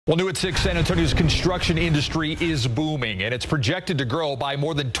Well, new at 6, San Antonio's construction industry is booming, and it's projected to grow by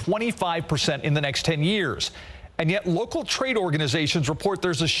more than 25% in the next 10 years. And yet local trade organizations report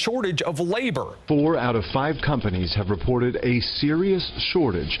there's a shortage of labor. 4 out of 5 companies have reported a serious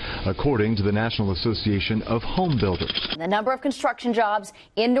shortage, according to the National Association of Home Builders. The number of construction jobs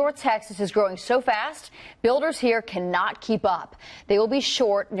in North Texas is growing so fast, builders here cannot keep up. They will be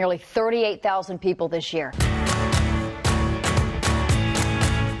short nearly 38,000 people this year.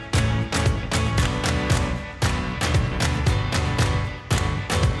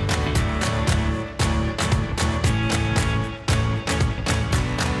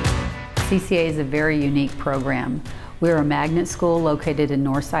 CCA is a very unique program. We're a magnet school located in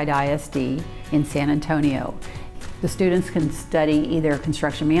Northside ISD in San Antonio. The students can study either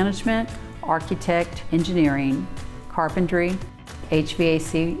construction management, architect, engineering, carpentry,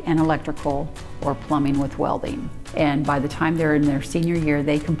 HVAC and electrical, or plumbing with welding. And by the time they're in their senior year,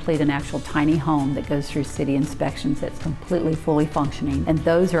 they complete an actual tiny home that goes through city inspections that's completely fully functioning. And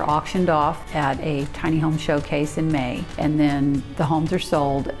those are auctioned off at a tiny home showcase in May. And then the homes are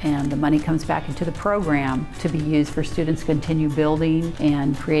sold and the money comes back into the program to be used for students to continue building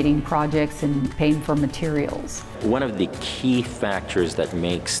and creating projects and paying for materials. One of the key factors that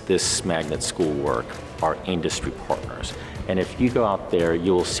makes this magnet school work are industry partners. And if you go out there,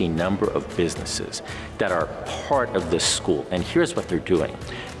 you will see a number of businesses that are part of this school. And here's what they're doing.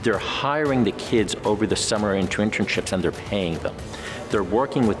 They're hiring the kids over the summer into internships and they're paying them. They're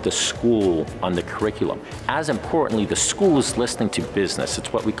working with the school on the curriculum. As importantly, the school is listening to business.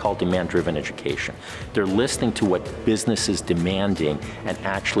 It's what we call demand-driven education. They're listening to what business is demanding and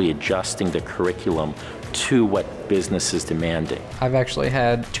actually adjusting the curriculum to what business is demanding. I've actually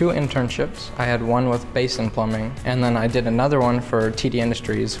had 2 internships. I had one with basin plumbing, and then I did another one for TD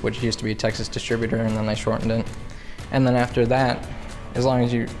Industries, which used to be a Texas distributor, and then they shortened it. And then after that, as long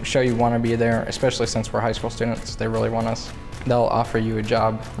as you show you want to be there, especially since we're high school students, they really want us, they'll offer you a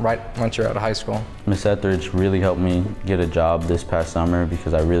job right once you're out of high school. Ms. Etheridge really helped me get a job this past summer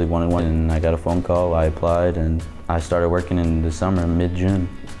because I really wanted one, and I got a phone call, I applied, and I started working in the summer, mid-June.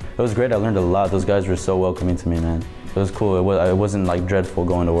 It was great, I learned a lot. Those guys were so welcoming to me, man. It was cool, it wasn't like dreadful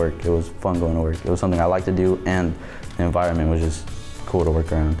going to work. It was fun going to work. It was something I liked to do, and the environment was just cool to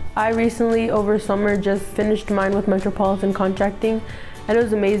work around. I recently, over summer, just finished mine with Metropolitan Contracting, and it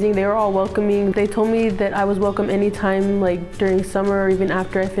was amazing. They were all welcoming. They told me that I was welcome anytime, like during summer or even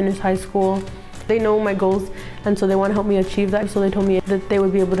after I finished high school. They know my goals, and so they want to help me achieve that, so they told me that they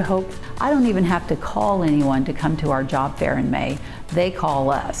would be able to help. I don't even have to call anyone to come to our job fair in May. They call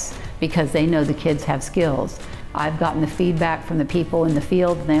us because they know the kids have skills. I've gotten the feedback from the people in the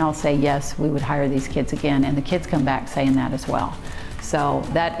field, and they all say, yes, we would hire these kids again, and the kids come back saying that as well. So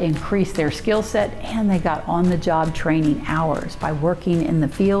that increased their skill set, and they got on-the-job training hours by working in the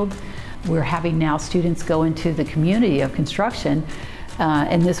field. We're having now students go into the community of construction.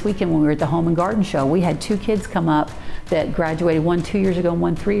 And this weekend when we were at the Home and Garden Show, we had 2 kids come up that graduated, one 2 years ago and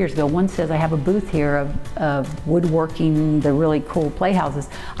one 3 years ago. One says, I have a booth here of woodworking, the really cool playhouses.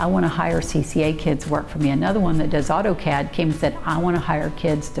 I want to hire CCA kids to work for me. Another one that does AutoCAD came and said, I want to hire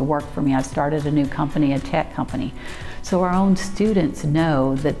kids to work for me. I started a new company, a tech company. So our own students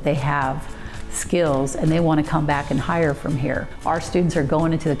know that they have skills and they want to come back and hire from here. Our students are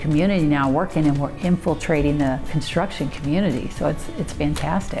going into the community now working, and we're infiltrating the construction community, so it's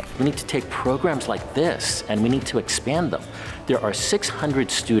fantastic. We need to take programs like this and we need to expand them. There are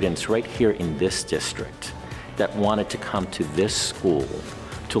 600 students right here in this district that wanted to come to this school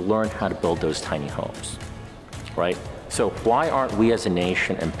to learn how to build those tiny homes, right? So why aren't we as a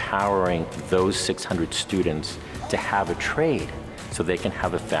nation empowering those 600 students to have a trade so they can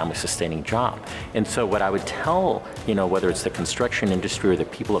have a family-sustaining job? And so what I would tell, whether it's the construction industry or the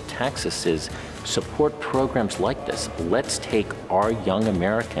people of Texas, is support programs like this. Let's take our young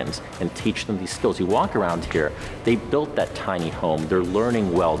Americans and teach them these skills. You walk around here, they built that tiny home, they're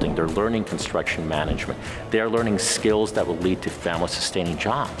learning welding, they're learning construction management, they're learning skills that will lead to family-sustaining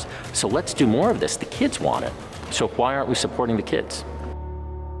jobs. So let's do more of this. The kids want it. So why aren't we supporting the kids?